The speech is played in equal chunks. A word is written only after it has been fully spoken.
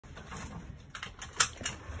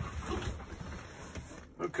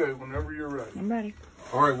Okay, whenever you're ready. I'm ready.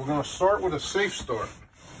 All right, we're going to start with a safe start.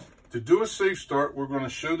 To do a safe start, we're going to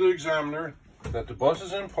show the examiner that the bus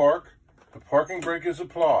is in park, the parking brake is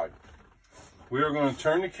applied. We are going to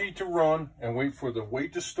turn the key to run and wait for the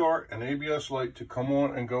wait to start and ABS light to come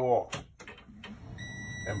on and go off.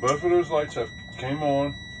 And both of those lights have came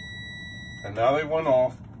on, and now they went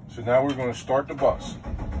off. So now we're going to start the bus.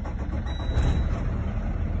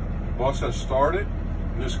 The bus has started.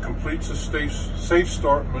 This completes a safe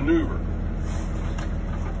start maneuver.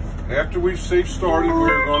 After we've safe started,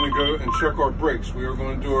 we are going to go and check our brakes. We are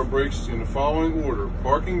going to do our brakes in the following order: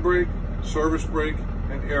 parking brake, service brake,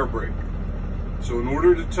 and air brake. So in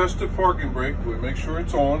order to test the parking brake, we make sure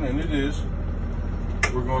it's on, and it is.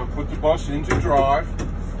 We're going to put the bus into drive,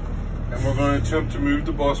 and we're going to attempt to move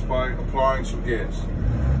the bus by applying some gas.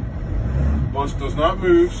 The bus does not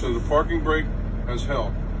move, so the parking brake has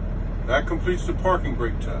held. That completes the parking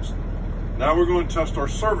brake test. Now we're going to test our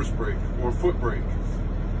service brake or foot brake.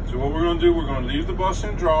 So what we're going to do, we're going to leave the bus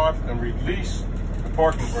in drive and release the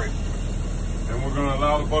parking brake. And we're going to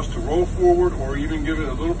allow the bus to roll forward or even give it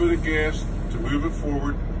a little bit of gas to move it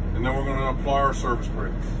forward. And then we're going to apply our service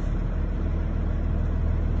brake.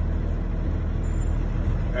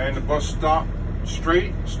 And the bus stopped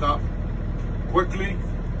straight, stopped quickly.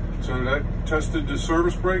 So that tested the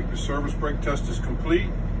service brake. The service brake test is complete.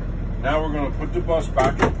 Now we're going to put the bus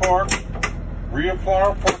back in park, reapply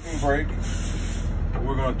our parking brake.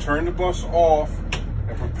 We're going to turn the bus off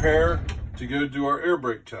and prepare to go do our air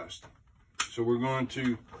brake test. So we're going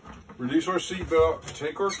to release our seatbelt,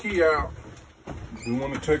 take our key out. We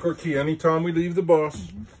want to take our key anytime we leave the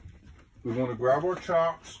bus. We want to grab our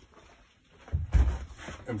chocks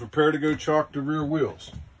and prepare to go chock the rear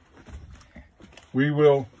wheels. We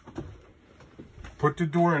will put the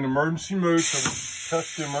door in emergency mode, so we'll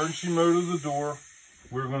test the emergency mode of the door.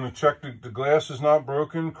 We're going to check that the glass is not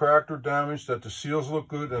broken, cracked, or damaged, that the seals look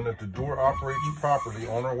good, and that the door operates properly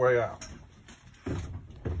on our way out.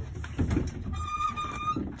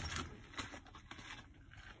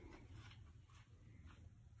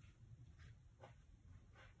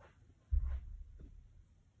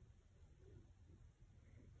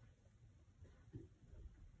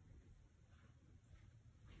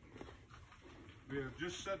 We have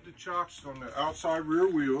just set the chocks on the outside rear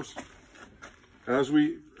wheels. As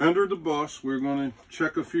we enter the bus, we're going to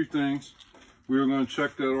check a few things. We're going to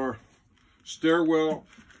check that our stairwell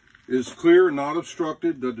is clear, not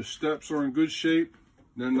obstructed, that the steps are in good shape,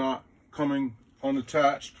 they're not coming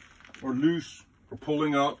unattached or loose or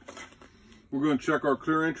pulling up. We're going to check our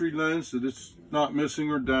clear entry lens, that it's not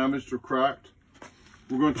missing or damaged or cracked.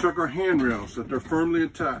 We're going to check our handrails, that they're firmly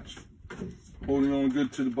attached, holding on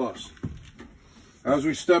good to the bus. As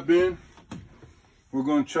we step in, we're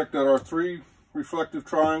going to check that our 3 reflective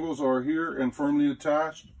triangles are here and firmly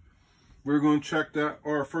attached. We're going to check that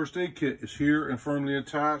our first aid kit is here and firmly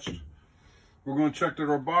attached. We're going to check that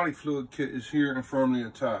our body fluid kit is here and firmly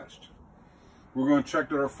attached. We're going to check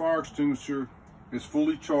that our fire extinguisher is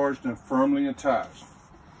fully charged and firmly attached.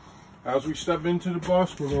 As we step into the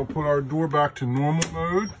bus, we're going to put our door back to normal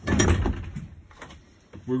mode.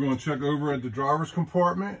 We're going to check over at the driver's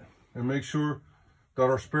compartment and make sure that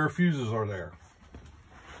our spare fuses are there.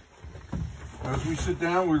 As we sit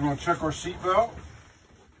down, we're going to check our seat belt.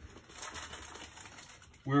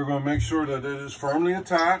 We're going to make sure that it is firmly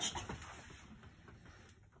attached,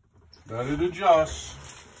 that it adjusts,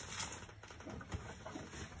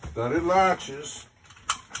 that it latches,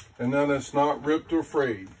 and that it's not ripped or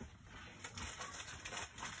frayed.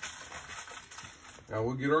 Now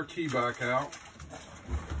we'll get our key back out.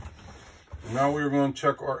 Now we're going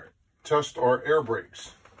to test our air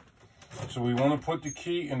brakes. So we want to put the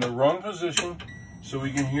key in the run position so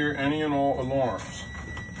we can hear any and all alarms.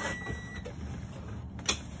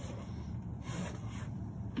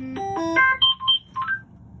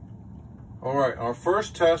 All right, our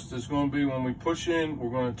first test is going to be when we push in. We're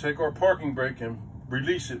going to take our parking brake and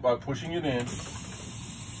release it by pushing it in.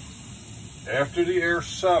 After the air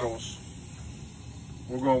settles,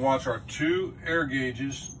 we're going to watch our 2 air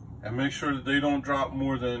gauges and make sure that they don't drop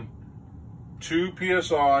more than 2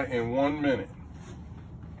 psi in 1 minute.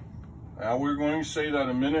 Now we're going to say that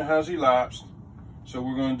a minute has elapsed, so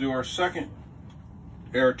we're going to do our second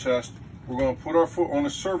air test. We're going to put our foot on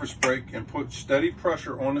the service brake and put steady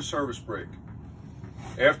pressure on the service brake.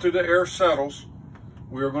 After the air settles,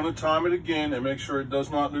 we are going to time it again and make sure it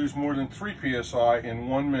does not lose more than 3 psi in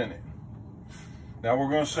 1 minute. Now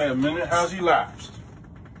we're going to say a minute has elapsed.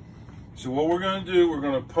 So what we're going to do, we're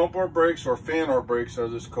going to pump our brakes, or fan our brakes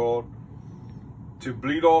as it's called, to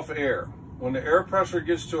bleed off air. When the air pressure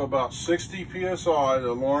gets to about 60 psi,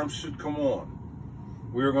 the alarm should come on.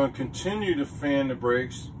 we are going to continue to fan the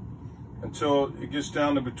brakes until it gets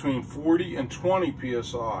down to between 40 and 20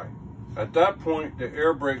 psi. At that point, the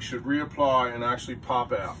air brake should reapply and actually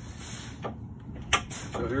pop out.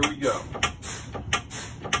 So here we go.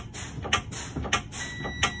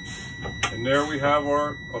 And there we have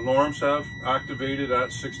our alarms have activated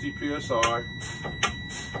at 60 psi.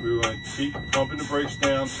 We're going to keep pumping the brakes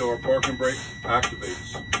down until our parking brake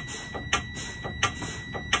activates.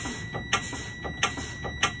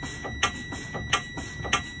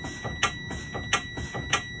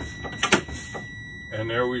 And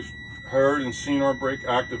there we've heard and seen our brake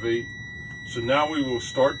activate. So now we will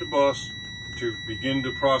start the bus to begin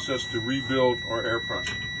the process to rebuild our air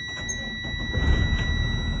pressure.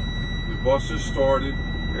 The bus is started,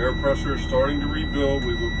 air pressure is starting to rebuild.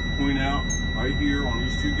 We will point out right here on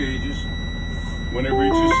these two gauges. When it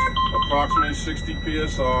reaches approximately 60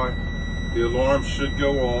 psi, the alarm should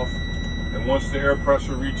go off. And once the air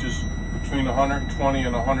pressure reaches between 120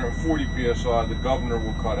 and 140 psi, the governor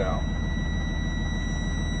will cut out.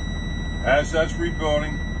 As that's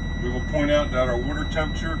rebuilding, we will point out that our water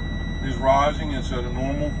temperature is rising. It's at a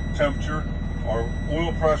normal temperature. Our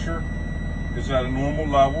oil pressure is at a normal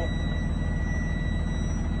level.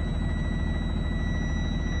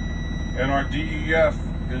 And our DEF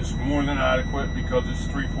is more than adequate because it's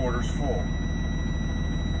 3/4 full.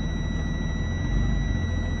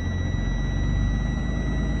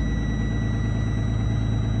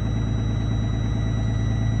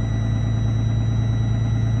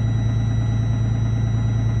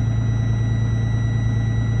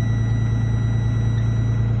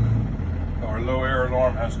 Low air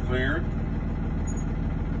alarm has cleared.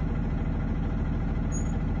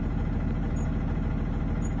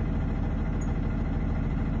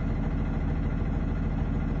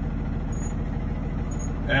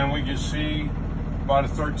 And we can see by the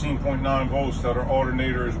 13.9 volts that our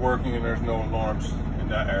alternator is working and there's no alarms in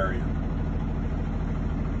that area.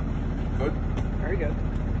 Good? Very good.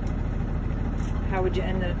 How would you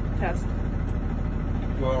end the test?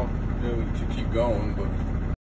 Well, we could keep going, but